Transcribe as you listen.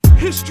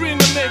History in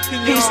the making,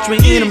 y'all. History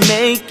in the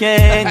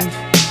making.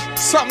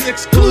 Something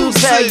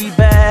exclusive. Baby.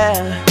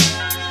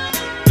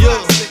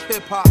 Yo,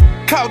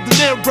 called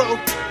Denero,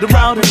 the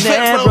rapper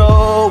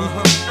Denero.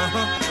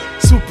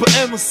 Super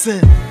Emmerson,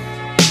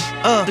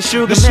 the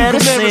sugar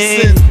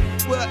medicine.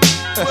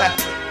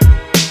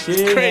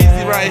 It's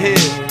crazy right here.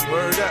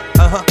 Word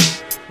up.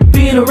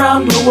 Been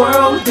around the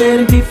world,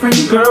 dating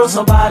different girls.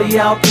 Nobody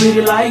out pretty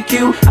like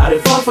you. I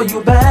did fall for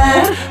you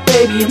bad,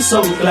 baby. I'm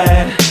so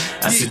glad.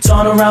 As you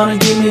turn around and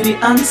give me the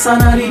answer,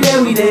 now the day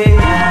we did.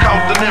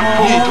 Called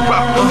Denero, the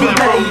rapper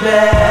baby.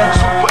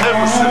 Super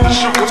Emmerson, the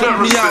sugar medicine. Check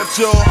me out,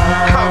 y'all.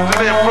 Called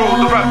Denero,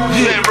 the rapper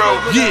Denero.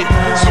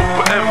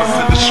 Super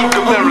Emmerson, the sugar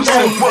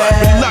medicine.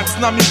 Relax,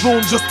 now me room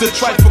just to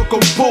try for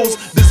compose.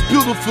 This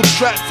beautiful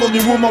track for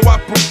me woman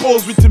I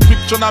propose. With the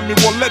picture on me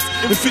wallet,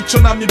 the feature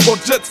on me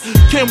budget.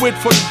 Can't wait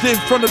for the day in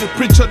front of the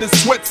preacher that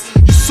sweats.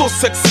 You so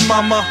sexy,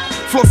 mama,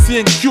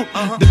 flossy and cute.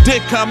 The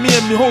day come me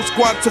and me whole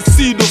squad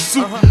tuxedo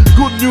suit.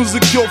 Good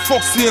music, yo,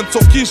 foxy and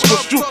Turkish go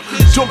shoot.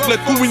 Jump like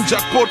who win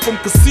jackpot from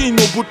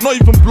casino, but not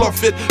even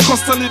bluff it.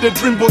 Constantly they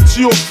dream but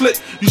you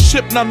flit. You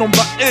shape now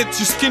number 8,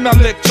 you skin a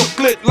like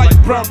chocolate, light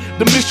brown.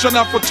 The mission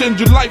now for change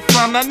your life,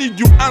 man. I need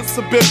you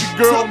answer, baby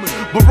girl.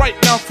 But right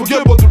now,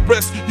 forget about the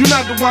rest. You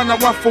not the one I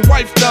want for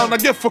wife down. I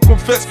get for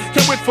confess.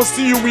 Can't wait for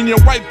see you in your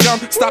white gown.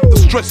 Stop the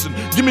stressing.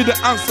 Give me the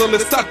answer.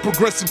 Let's start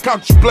progressing.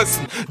 Count your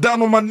blessing.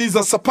 Down on my knees,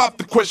 I pop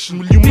the question.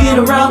 Will you been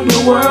around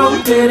the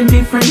world, dating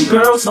different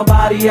girls.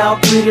 Nobody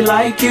out pretty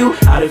like you.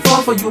 I did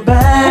fall for you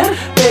bad,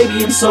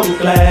 baby. I'm so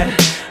glad.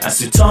 As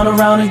you turn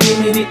around and give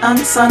me the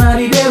answer, now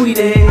the day we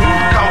did.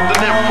 Called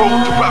Denero,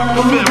 the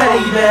rapper baby.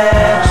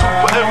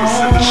 Super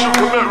Emmerson, the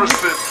sugar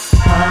medicine.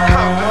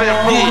 Called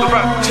Denero, the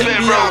rapper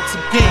Denero.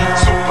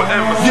 Super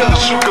Emmerson, the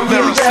sugar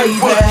medicine.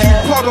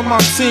 You part of my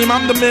team,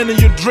 I'm the man of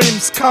your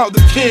dreams, called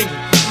the king.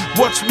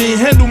 Watch me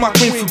handle my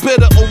queen for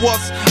better or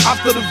worse.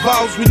 After the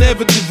vows, we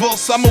never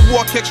divorce. I'ma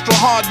work extra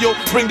hard, yo.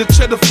 Bring the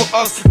cheddar for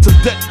us. To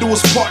death do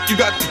us part. You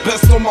got the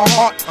best on my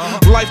heart.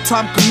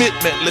 Lifetime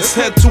commitment. Let's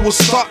head to a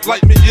start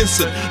like me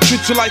instant.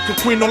 Treat you like a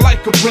queen or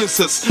like a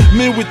princess.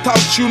 Me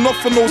without you,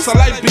 nothing else. I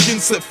like big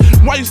incest.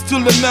 Why you still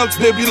the melt,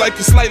 baby? Like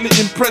you're slightly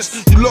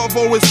impressed. Your love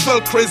always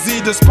felt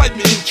crazy despite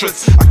me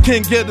interest. I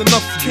can't get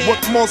enough of you. What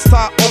more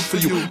star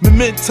offer you? Me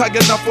main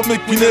target now for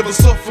make me never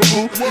suffer,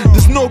 boo.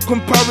 There's no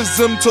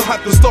comparison to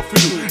how the stuff for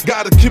you.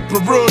 Gotta keep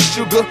it real,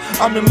 sugar.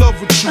 I'm in love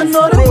with you. I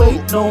know the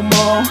wait no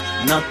more,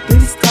 not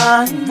this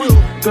time.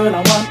 Girl,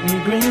 I want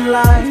me green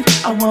light.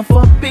 I want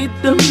forbid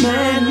the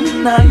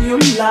man now you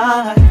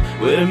lie.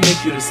 Will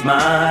make you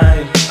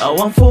smile. I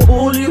want for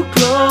hold you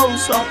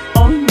close up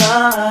all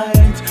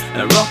night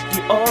and rock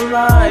you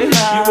alright.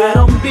 You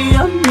better be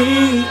on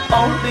me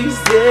all these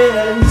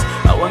days.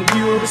 I want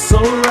you to so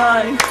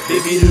right.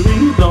 Baby, the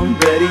ring done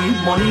ready,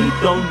 money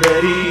done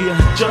ready.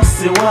 Just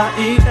say what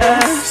it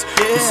is.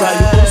 Beside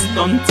you post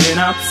done tin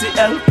up,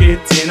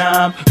 CLK tin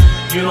up.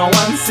 You know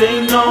one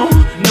say no,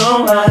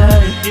 no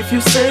I. If you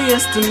say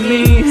yes to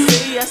me,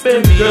 say yes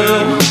baby to me.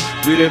 Girl,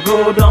 we'll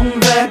go down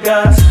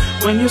Vegas.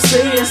 When you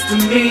say yes to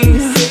me,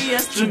 say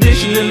yes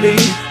traditionally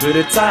with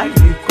a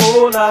tightly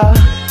cola.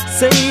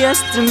 Say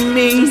yes to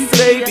me,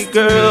 baby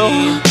girl.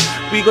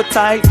 We go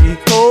tightly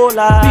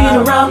cola.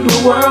 Been around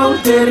the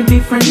world, dating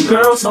different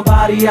girls.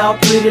 Nobody out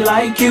pretty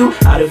like you.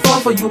 I did fall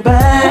for you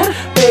bad,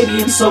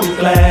 baby. I'm so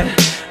glad.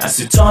 As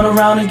you turn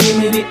around and give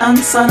me the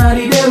answer, now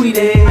the day we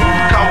did.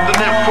 Called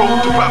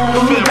Denero, the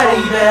rapper baby.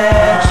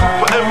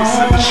 Super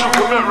Emmerson, the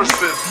sugar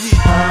medicine.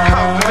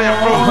 Called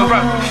Denero, the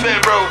rapper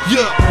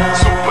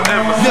Super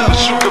Emmerson, the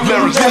sugar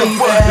medicine.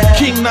 The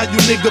king, now you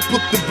nigga.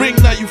 Put the ring,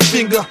 now you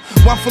finger.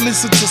 Want for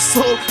listen to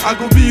soul, I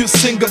gon' be your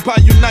singer.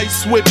 Buy you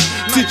nice whip,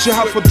 teach you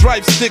how to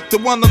drive stick. The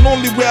one and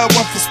only way I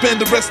want to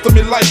spend the rest of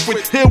my life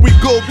with. Here we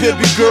go,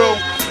 baby girl.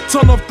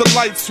 Turn off the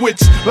light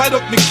switch, light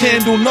up me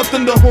candle.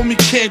 Nothing the homie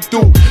can't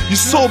do. You're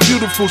so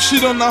beautiful,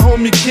 shit on that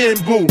homie can't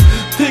boo.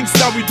 Things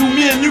that we do,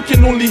 me and you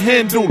can only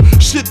handle.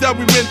 Shit that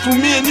we went through,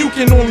 me and you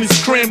can only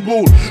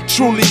scramble.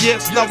 Truly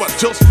yes, now I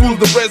just fool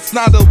the rest.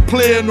 Not a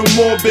player no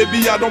more,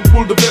 baby, I don't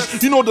pull the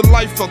best. You know the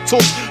life I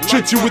took,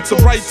 treat you with the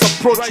right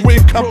approach.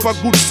 Wake up for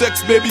good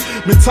sex, baby,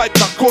 me type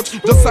my coach.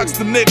 Just ask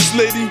the next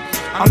lady,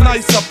 I'm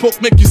nice, I poke,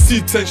 make you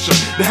see tension.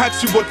 They ask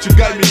you what you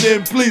got, me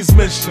name, please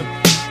mention.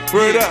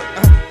 Word up,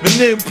 my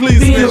name, please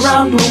been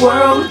around the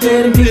world,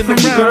 dating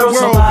different girls.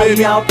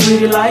 Nobody out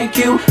pretty like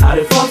you. I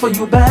did fall for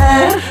you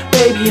bad,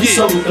 baby, I'm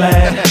so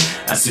glad.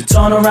 As you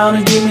turn around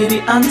and give me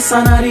the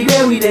answer, now the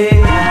day we did.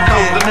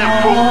 Called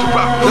Denero,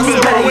 the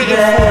rapper baby.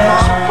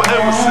 Super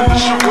Emmerson, the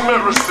sugar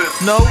medicine.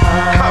 No,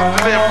 Called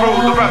Denero,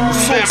 the rapper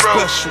special.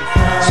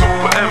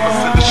 Super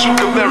Emmerson, the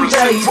sugar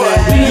medicine.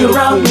 Been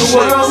around the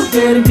world,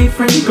 dating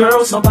different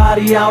girls.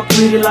 Nobody out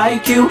pretty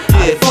like you.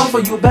 I did fall for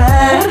you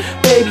bad,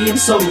 baby, I'm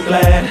so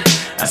glad.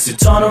 As you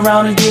turn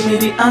around and give me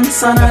the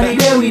answer, now the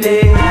day we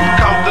did.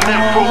 Called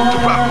Denero, the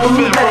rapper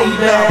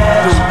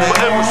Super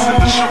Emmerson,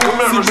 the sugar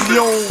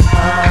medicine.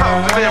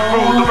 Called Denero,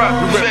 the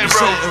rapper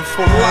representing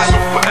for life.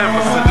 Super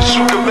Emmerson, the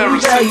sugar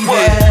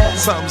medicine.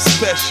 Something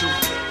special,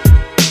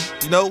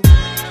 you know.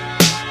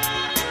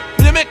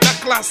 When you make that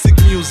classic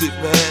music,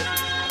 man.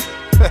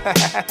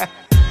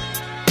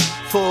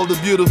 For all the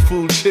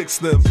beautiful chicks,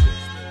 them.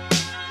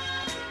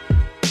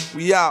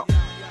 We out.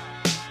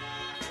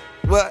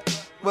 What?